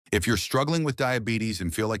If you're struggling with diabetes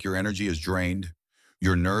and feel like your energy is drained,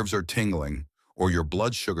 your nerves are tingling, or your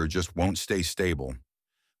blood sugar just won't stay stable,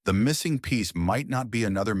 the missing piece might not be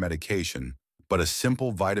another medication, but a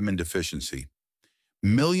simple vitamin deficiency.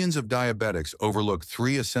 Millions of diabetics overlook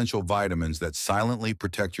three essential vitamins that silently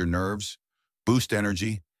protect your nerves, boost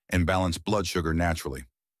energy, and balance blood sugar naturally.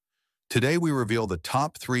 Today we reveal the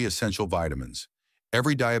top three essential vitamins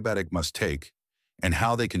every diabetic must take and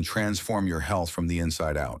how they can transform your health from the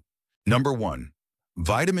inside out. Number 1.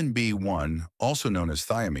 Vitamin B1, also known as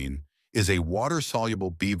thiamine, is a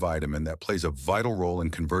water-soluble B vitamin that plays a vital role in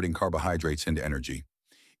converting carbohydrates into energy.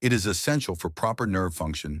 It is essential for proper nerve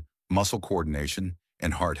function, muscle coordination,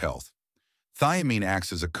 and heart health. Thiamine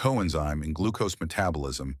acts as a coenzyme in glucose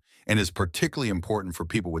metabolism and is particularly important for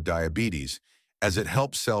people with diabetes as it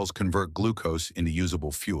helps cells convert glucose into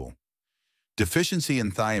usable fuel. Deficiency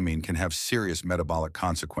in thiamine can have serious metabolic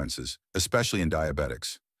consequences, especially in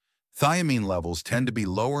diabetics. Thiamine levels tend to be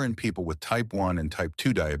lower in people with type 1 and type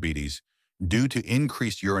 2 diabetes due to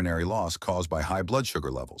increased urinary loss caused by high blood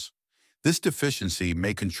sugar levels. This deficiency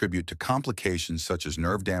may contribute to complications such as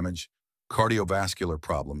nerve damage, cardiovascular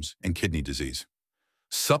problems, and kidney disease.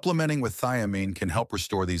 Supplementing with thiamine can help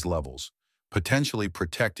restore these levels, potentially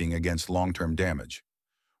protecting against long-term damage.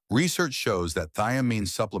 Research shows that thiamine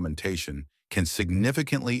supplementation can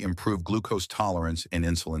significantly improve glucose tolerance and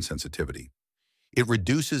insulin sensitivity. It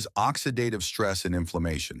reduces oxidative stress and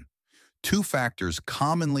inflammation, two factors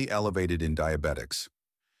commonly elevated in diabetics.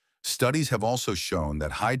 Studies have also shown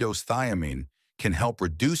that high-dose thiamine can help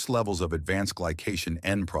reduce levels of advanced glycation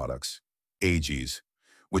end products, AGEs,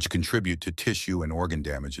 which contribute to tissue and organ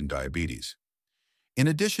damage in diabetes. In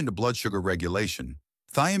addition to blood sugar regulation,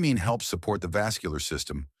 thiamine helps support the vascular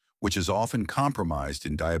system, which is often compromised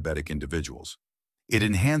in diabetic individuals. It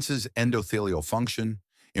enhances endothelial function,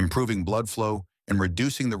 improving blood flow and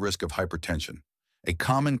reducing the risk of hypertension, a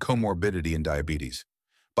common comorbidity in diabetes.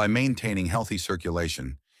 By maintaining healthy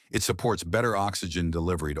circulation, it supports better oxygen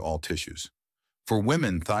delivery to all tissues. For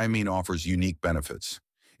women, thiamine offers unique benefits.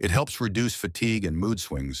 It helps reduce fatigue and mood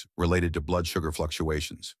swings related to blood sugar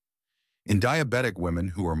fluctuations. In diabetic women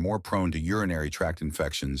who are more prone to urinary tract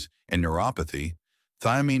infections and neuropathy,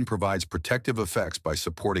 thiamine provides protective effects by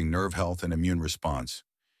supporting nerve health and immune response.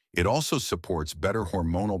 It also supports better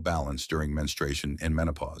hormonal balance during menstruation and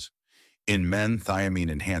menopause. In men, thiamine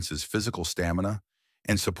enhances physical stamina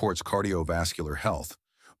and supports cardiovascular health,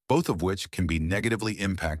 both of which can be negatively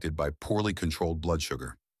impacted by poorly controlled blood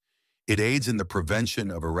sugar. It aids in the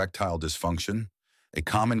prevention of erectile dysfunction, a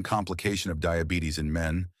common complication of diabetes in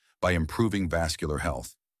men, by improving vascular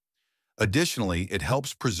health. Additionally, it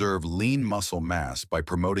helps preserve lean muscle mass by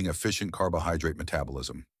promoting efficient carbohydrate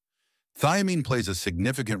metabolism. Thiamine plays a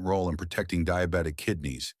significant role in protecting diabetic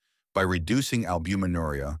kidneys by reducing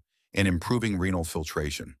albuminuria and improving renal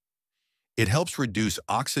filtration. It helps reduce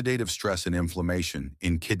oxidative stress and inflammation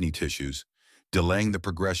in kidney tissues, delaying the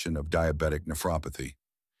progression of diabetic nephropathy.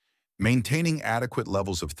 Maintaining adequate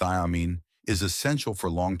levels of thiamine is essential for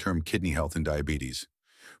long-term kidney health in diabetes.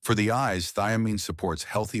 For the eyes, thiamine supports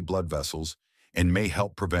healthy blood vessels and may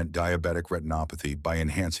help prevent diabetic retinopathy by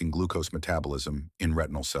enhancing glucose metabolism in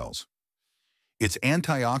retinal cells. Its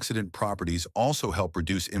antioxidant properties also help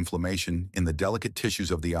reduce inflammation in the delicate tissues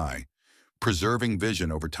of the eye, preserving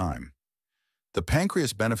vision over time. The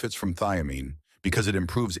pancreas benefits from thiamine because it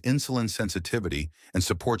improves insulin sensitivity and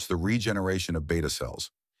supports the regeneration of beta cells.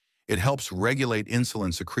 It helps regulate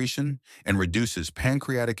insulin secretion and reduces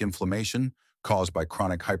pancreatic inflammation caused by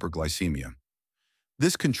chronic hyperglycemia.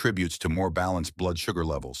 This contributes to more balanced blood sugar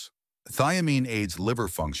levels. Thiamine aids liver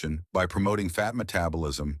function by promoting fat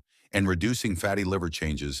metabolism and reducing fatty liver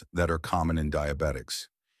changes that are common in diabetics.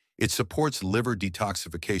 It supports liver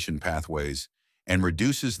detoxification pathways and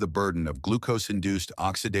reduces the burden of glucose-induced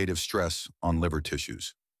oxidative stress on liver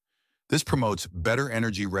tissues. This promotes better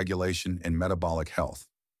energy regulation and metabolic health.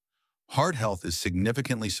 Heart health is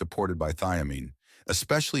significantly supported by thiamine,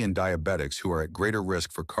 especially in diabetics who are at greater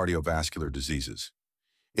risk for cardiovascular diseases.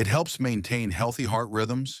 It helps maintain healthy heart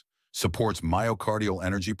rhythms, supports myocardial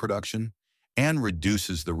energy production, and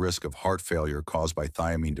reduces the risk of heart failure caused by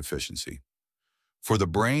thiamine deficiency. For the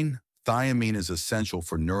brain, thiamine is essential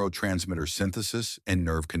for neurotransmitter synthesis and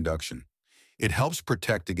nerve conduction. It helps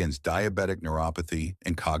protect against diabetic neuropathy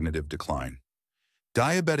and cognitive decline.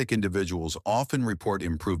 Diabetic individuals often report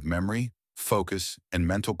improved memory, focus, and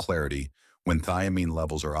mental clarity when thiamine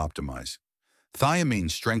levels are optimized. Thiamine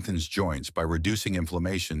strengthens joints by reducing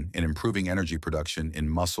inflammation and improving energy production in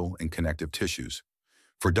muscle and connective tissues.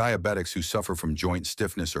 For diabetics who suffer from joint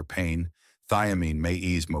stiffness or pain, thiamine may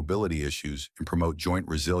ease mobility issues and promote joint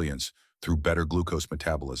resilience through better glucose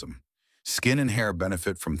metabolism. Skin and hair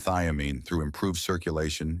benefit from thiamine through improved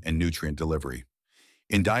circulation and nutrient delivery.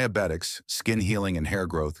 In diabetics, skin healing and hair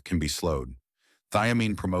growth can be slowed.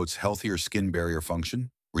 Thiamine promotes healthier skin barrier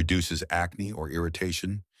function, reduces acne or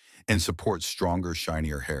irritation, and supports stronger,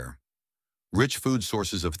 shinier hair. Rich food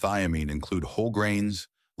sources of thiamine include whole grains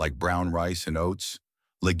like brown rice and oats,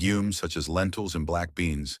 legumes such as lentils and black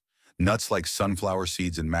beans, nuts like sunflower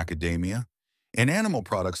seeds and macadamia, and animal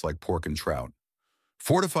products like pork and trout.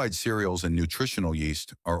 Fortified cereals and nutritional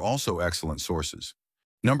yeast are also excellent sources.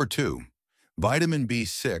 Number 2, vitamin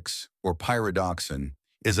B6, or pyridoxine,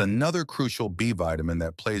 is another crucial B vitamin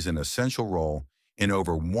that plays an essential role in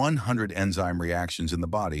over 100 enzyme reactions in the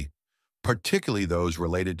body, particularly those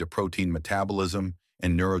related to protein metabolism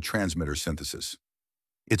and neurotransmitter synthesis.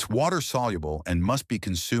 It's water-soluble and must be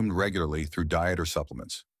consumed regularly through diet or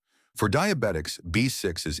supplements. For diabetics,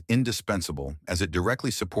 B6 is indispensable as it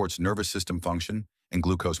directly supports nervous system function and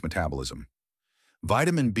glucose metabolism.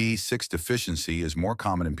 Vitamin B6 deficiency is more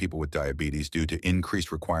common in people with diabetes due to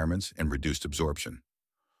increased requirements and reduced absorption.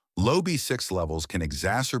 Low B6 levels can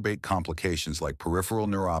exacerbate complications like peripheral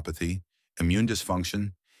neuropathy, immune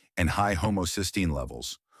dysfunction, and high homocysteine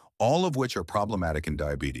levels, all of which are problematic in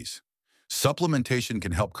diabetes. Supplementation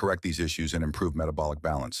can help correct these issues and improve metabolic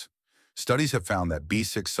balance. Studies have found that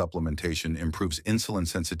B6 supplementation improves insulin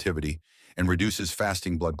sensitivity and reduces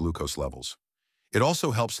fasting blood glucose levels. It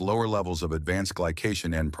also helps lower levels of advanced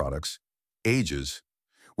glycation end products, AGEs,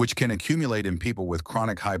 which can accumulate in people with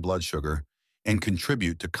chronic high blood sugar and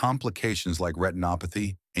contribute to complications like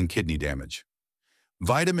retinopathy and kidney damage.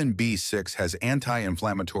 Vitamin B6 has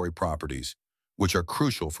anti-inflammatory properties, which are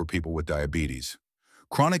crucial for people with diabetes.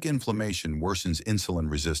 Chronic inflammation worsens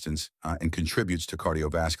insulin resistance and contributes to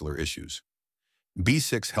cardiovascular issues.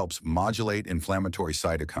 B6 helps modulate inflammatory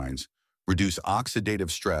cytokines, reduce oxidative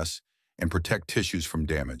stress, and protect tissues from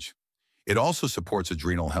damage. It also supports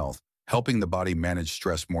adrenal health, helping the body manage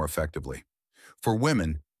stress more effectively. For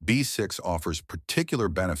women, B6 offers particular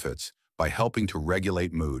benefits by helping to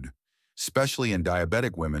regulate mood, especially in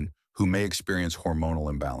diabetic women who may experience hormonal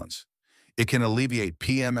imbalance. It can alleviate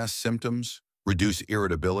PMS symptoms, reduce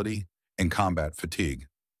irritability, and combat fatigue.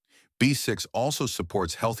 B6 also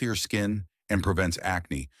supports healthier skin and prevents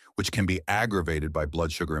acne, which can be aggravated by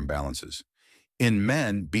blood sugar imbalances. In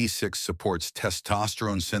men, B6 supports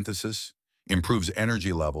testosterone synthesis, improves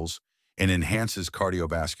energy levels, and enhances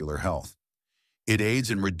cardiovascular health. It aids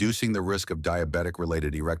in reducing the risk of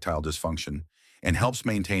diabetic-related erectile dysfunction and helps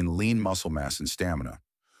maintain lean muscle mass and stamina,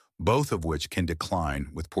 both of which can decline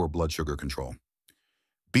with poor blood sugar control.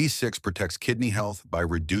 B6 protects kidney health by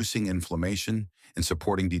reducing inflammation and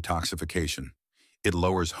supporting detoxification. It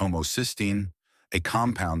lowers homocysteine, a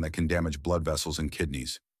compound that can damage blood vessels and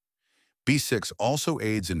kidneys. B6 also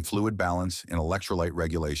aids in fluid balance and electrolyte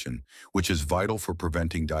regulation, which is vital for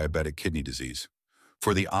preventing diabetic kidney disease.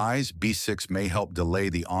 For the eyes, B6 may help delay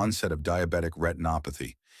the onset of diabetic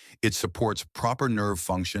retinopathy. It supports proper nerve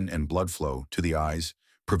function and blood flow to the eyes,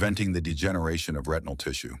 preventing the degeneration of retinal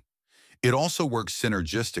tissue. It also works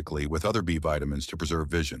synergistically with other B vitamins to preserve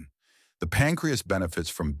vision. The pancreas benefits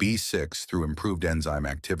from B6 through improved enzyme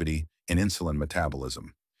activity and insulin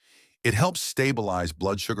metabolism. It helps stabilize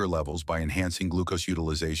blood sugar levels by enhancing glucose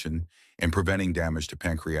utilization and preventing damage to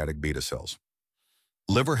pancreatic beta cells.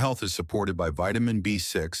 Liver health is supported by vitamin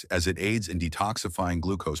B6 as it aids in detoxifying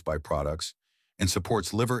glucose byproducts and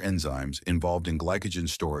supports liver enzymes involved in glycogen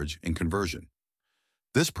storage and conversion.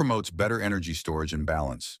 This promotes better energy storage and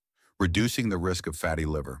balance, reducing the risk of fatty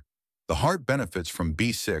liver. The heart benefits from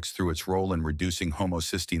B6 through its role in reducing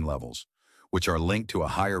homocysteine levels, which are linked to a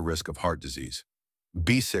higher risk of heart disease.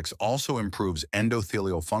 B6 also improves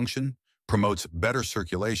endothelial function, promotes better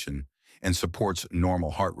circulation, and supports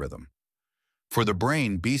normal heart rhythm. For the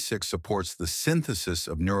brain, B6 supports the synthesis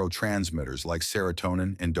of neurotransmitters like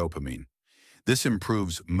serotonin and dopamine. This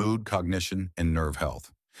improves mood, cognition, and nerve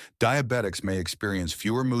health. Diabetics may experience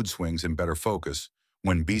fewer mood swings and better focus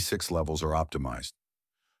when B6 levels are optimized.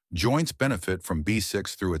 Joints benefit from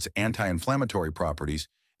B6 through its anti-inflammatory properties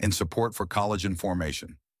and support for collagen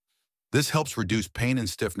formation. This helps reduce pain and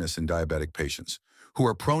stiffness in diabetic patients who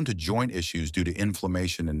are prone to joint issues due to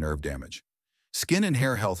inflammation and nerve damage. Skin and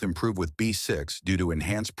hair health improve with B6 due to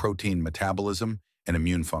enhanced protein metabolism and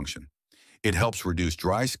immune function. It helps reduce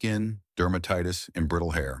dry skin, dermatitis, and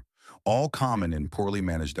brittle hair, all common in poorly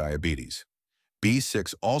managed diabetes.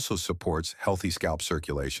 B6 also supports healthy scalp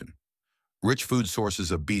circulation. Rich food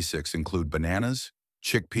sources of B6 include bananas,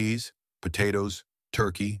 chickpeas, potatoes,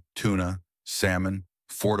 turkey, tuna, salmon,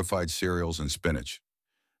 fortified cereals, and spinach.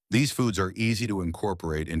 These foods are easy to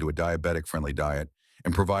incorporate into a diabetic-friendly diet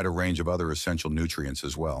and provide a range of other essential nutrients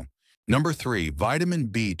as well. Number 3, vitamin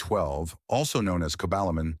B12, also known as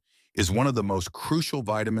cobalamin, is one of the most crucial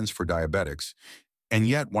vitamins for diabetics, and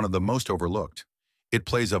yet one of the most overlooked. It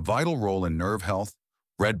plays a vital role in nerve health,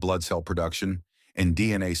 red blood cell production, and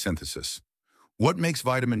DNA synthesis. What makes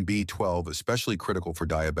vitamin B12 especially critical for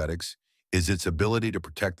diabetics is its ability to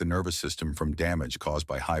protect the nervous system from damage caused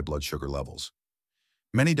by high blood sugar levels.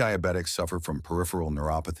 Many diabetics suffer from peripheral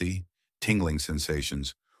neuropathy, tingling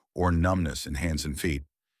sensations, or numbness in hands and feet,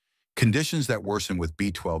 conditions that worsen with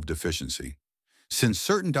B12 deficiency. Since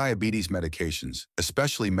certain diabetes medications,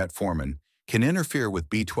 especially metformin, can interfere with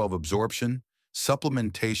B12 absorption,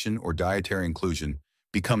 supplementation or dietary inclusion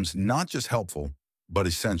becomes not just helpful, but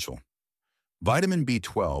essential. Vitamin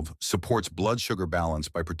B12 supports blood sugar balance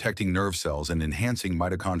by protecting nerve cells and enhancing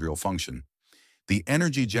mitochondrial function, the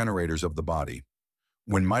energy generators of the body.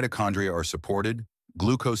 When mitochondria are supported,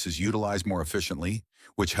 glucose is utilized more efficiently,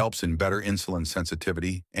 which helps in better insulin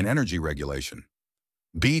sensitivity and energy regulation.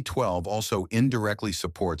 B12 also indirectly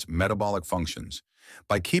supports metabolic functions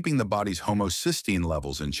by keeping the body's homocysteine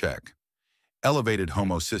levels in check. Elevated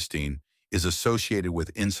homocysteine is associated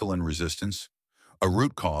with insulin resistance, a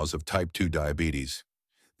root cause of type 2 diabetes.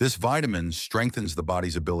 This vitamin strengthens the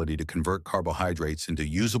body's ability to convert carbohydrates into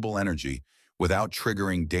usable energy without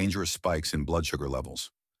triggering dangerous spikes in blood sugar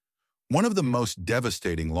levels. One of the most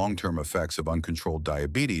devastating long-term effects of uncontrolled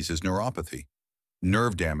diabetes is neuropathy,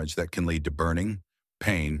 nerve damage that can lead to burning,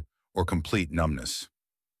 pain, or complete numbness.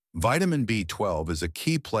 Vitamin B12 is a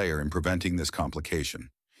key player in preventing this complication.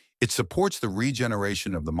 It supports the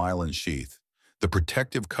regeneration of the myelin sheath, the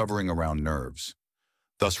protective covering around nerves,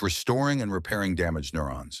 thus restoring and repairing damaged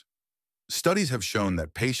neurons. Studies have shown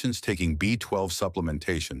that patients taking B12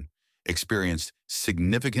 supplementation experienced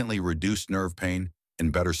significantly reduced nerve pain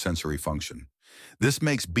and better sensory function. This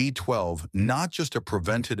makes B12 not just a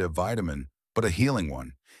preventative vitamin, but a healing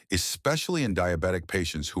one, especially in diabetic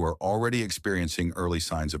patients who are already experiencing early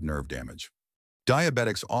signs of nerve damage.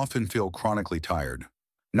 Diabetics often feel chronically tired,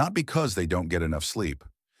 not because they don't get enough sleep,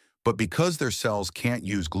 but because their cells can't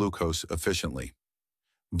use glucose efficiently.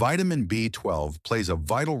 Vitamin B12 plays a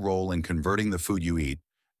vital role in converting the food you eat,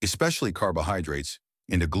 especially carbohydrates,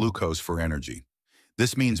 into glucose for energy.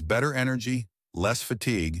 This means better energy, less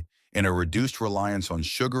fatigue, and a reduced reliance on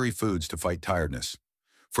sugary foods to fight tiredness.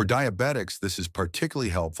 For diabetics, this is particularly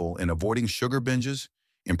helpful in avoiding sugar binges,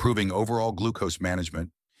 improving overall glucose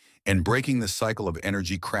management, and breaking the cycle of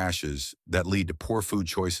energy crashes that lead to poor food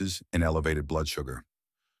choices and elevated blood sugar.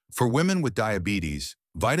 For women with diabetes,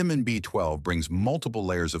 vitamin B12 brings multiple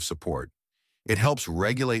layers of support. It helps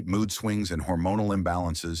regulate mood swings and hormonal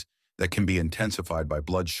imbalances that can be intensified by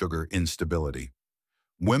blood sugar instability.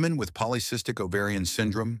 Women with polycystic ovarian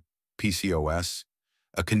syndrome, PCOS,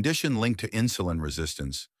 a condition linked to insulin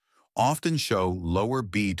resistance, often show lower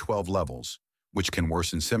B12 levels, which can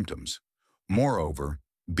worsen symptoms. Moreover,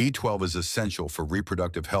 B12 is essential for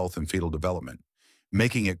reproductive health and fetal development,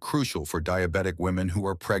 making it crucial for diabetic women who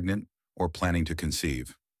are pregnant or planning to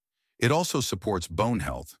conceive. It also supports bone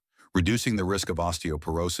health, reducing the risk of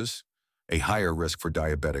osteoporosis, a higher risk for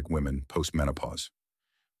diabetic women post-menopause.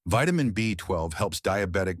 Vitamin B12 helps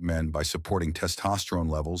diabetic men by supporting testosterone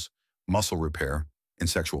levels, muscle repair, and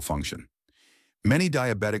sexual function. Many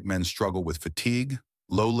diabetic men struggle with fatigue,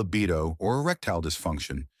 low libido, or erectile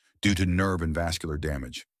dysfunction due to nerve and vascular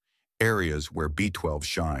damage, areas where B12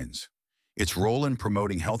 shines. Its role in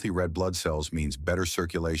promoting healthy red blood cells means better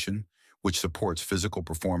circulation, which supports physical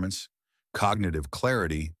performance, cognitive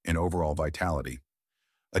clarity, and overall vitality.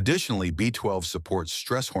 Additionally, B12 supports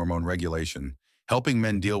stress hormone regulation, helping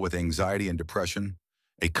men deal with anxiety and depression,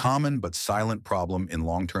 a common but silent problem in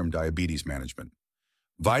long-term diabetes management.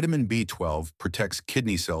 Vitamin B12 protects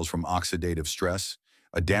kidney cells from oxidative stress,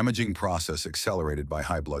 a damaging process accelerated by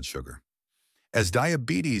high blood sugar. As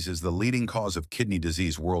diabetes is the leading cause of kidney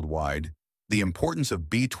disease worldwide, the importance of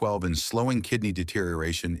B12 in slowing kidney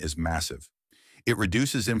deterioration is massive. It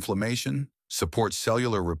reduces inflammation, supports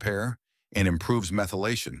cellular repair, and improves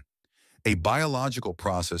methylation, a biological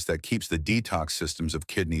process that keeps the detox systems of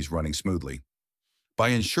kidneys running smoothly. By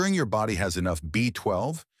ensuring your body has enough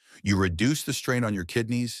B12, you reduce the strain on your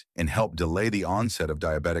kidneys and help delay the onset of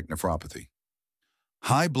diabetic nephropathy.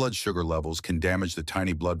 High blood sugar levels can damage the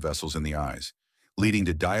tiny blood vessels in the eyes, leading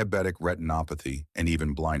to diabetic retinopathy and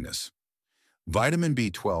even blindness. Vitamin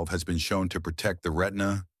B12 has been shown to protect the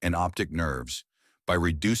retina and optic nerves by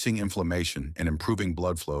reducing inflammation and improving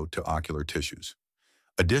blood flow to ocular tissues.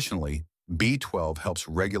 Additionally, B12 helps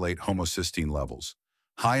regulate homocysteine levels,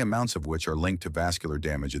 high amounts of which are linked to vascular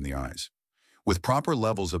damage in the eyes. With proper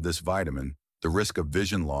levels of this vitamin, the risk of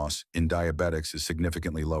vision loss in diabetics is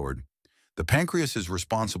significantly lowered. The pancreas is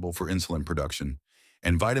responsible for insulin production,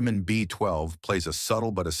 and vitamin B12 plays a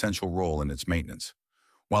subtle but essential role in its maintenance.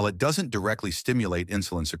 While it doesn't directly stimulate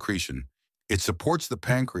insulin secretion, it supports the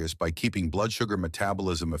pancreas by keeping blood sugar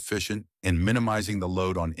metabolism efficient and minimizing the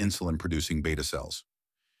load on insulin-producing beta cells.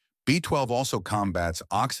 B12 also combats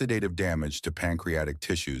oxidative damage to pancreatic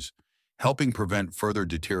tissues, helping prevent further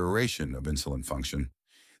deterioration of insulin function.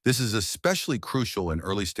 This is especially crucial in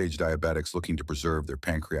early-stage diabetics looking to preserve their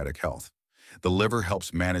pancreatic health. The liver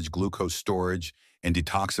helps manage glucose storage and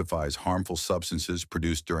detoxifies harmful substances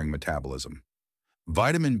produced during metabolism.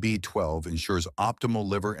 Vitamin B12 ensures optimal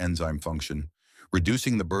liver enzyme function,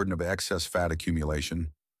 reducing the burden of excess fat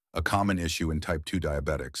accumulation, a common issue in type 2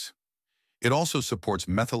 diabetics. It also supports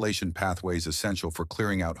methylation pathways essential for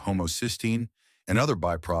clearing out homocysteine and other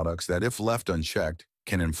byproducts that, if left unchecked,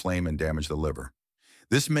 can inflame and damage the liver.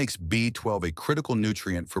 This makes B12 a critical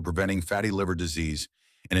nutrient for preventing fatty liver disease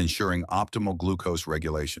and ensuring optimal glucose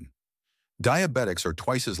regulation. Diabetics are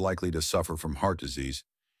twice as likely to suffer from heart disease,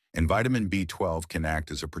 and vitamin B12 can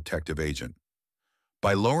act as a protective agent.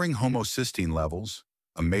 By lowering homocysteine levels,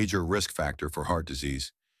 a major risk factor for heart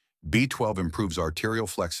disease, B12 improves arterial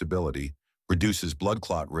flexibility, reduces blood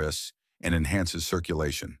clot risks, and enhances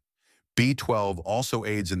circulation. B12 also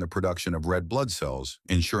aids in the production of red blood cells,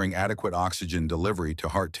 ensuring adequate oxygen delivery to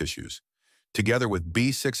heart tissues. Together with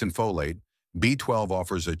B6 and folate, B12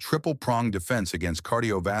 offers a triple-pronged defense against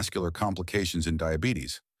cardiovascular complications in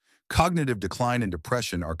diabetes. Cognitive decline and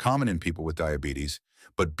depression are common in people with diabetes,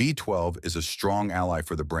 but B12 is a strong ally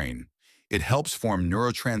for the brain. It helps form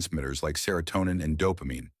neurotransmitters like serotonin and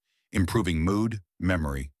dopamine, improving mood,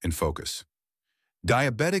 memory, and focus.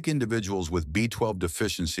 Diabetic individuals with B12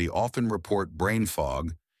 deficiency often report brain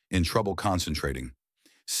fog and trouble concentrating,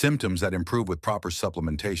 symptoms that improve with proper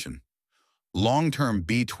supplementation. Long-term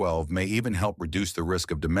B12 may even help reduce the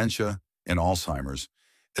risk of dementia and Alzheimer's,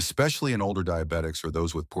 especially in older diabetics or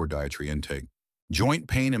those with poor dietary intake. Joint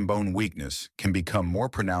pain and bone weakness can become more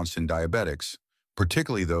pronounced in diabetics,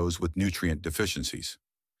 particularly those with nutrient deficiencies.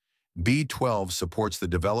 B12 supports the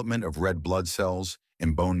development of red blood cells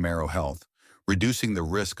and bone marrow health, reducing the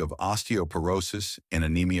risk of osteoporosis and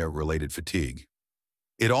anemia-related fatigue.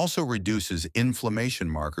 It also reduces inflammation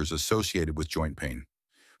markers associated with joint pain.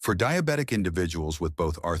 For diabetic individuals with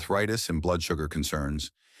both arthritis and blood sugar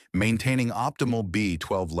concerns, maintaining optimal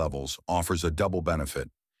B12 levels offers a double benefit: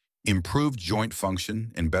 improved joint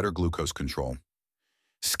function and better glucose control.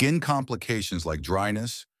 Skin complications like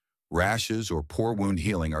dryness, rashes, or poor wound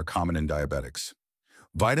healing are common in diabetics.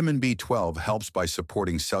 Vitamin B12 helps by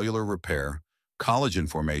supporting cellular repair, collagen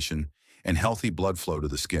formation, and healthy blood flow to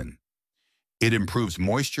the skin. It improves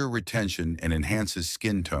moisture retention and enhances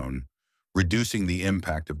skin tone, reducing the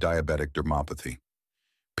impact of diabetic dermopathy.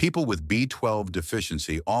 People with B12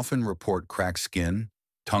 deficiency often report cracked skin,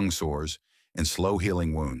 tongue sores, and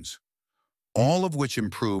slow-healing wounds, all of which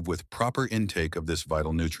improve with proper intake of this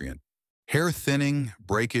vital nutrient. Hair thinning,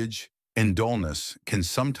 breakage, and dullness can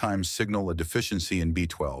sometimes signal a deficiency in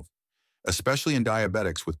B12, especially in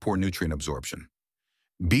diabetics with poor nutrient absorption.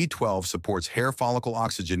 B12 supports hair follicle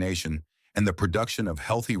oxygenation and the production of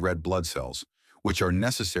healthy red blood cells, which are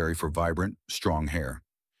necessary for vibrant, strong hair.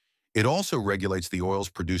 It also regulates the oils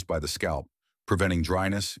produced by the scalp, preventing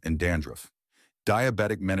dryness and dandruff.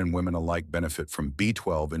 Diabetic men and women alike benefit from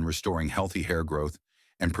B12 in restoring healthy hair growth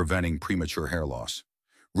and preventing premature hair loss.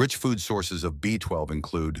 Rich food sources of B12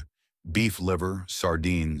 include beef liver,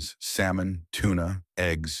 sardines, salmon, tuna,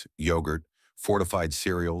 eggs, yogurt, fortified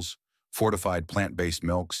cereals, fortified plant-based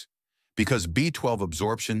milks. Because B12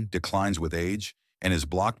 absorption declines with age and is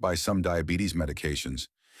blocked by some diabetes medications,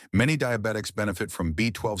 many diabetics benefit from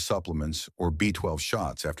B12 supplements or B12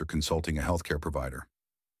 shots after consulting a healthcare provider.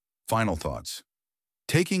 Final thoughts.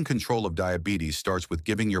 Taking control of diabetes starts with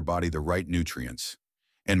giving your body the right nutrients.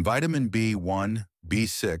 And vitamin B1,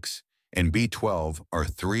 B6, and B12 are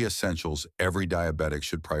 3 essentials every diabetic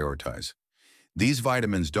should prioritize. These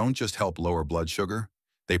vitamins don't just help lower blood sugar,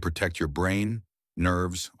 they protect your brain,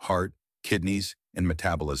 nerves, heart, kidneys, and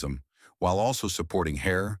metabolism, while also supporting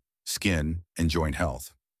hair, skin, and joint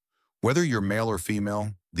health. Whether you're male or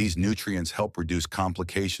female, these nutrients help reduce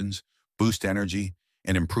complications, boost energy,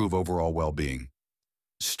 and improve overall well-being.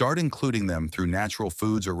 Start including them through natural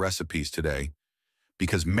foods or recipes today,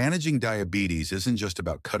 because managing diabetes isn't just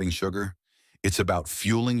about cutting sugar, it's about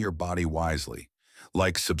fueling your body wisely.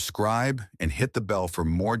 Like, subscribe, and hit the bell for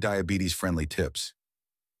more diabetes-friendly tips.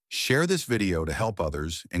 Share this video to help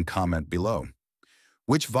others and comment below.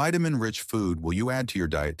 Which vitamin-rich food will you add to your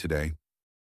diet today?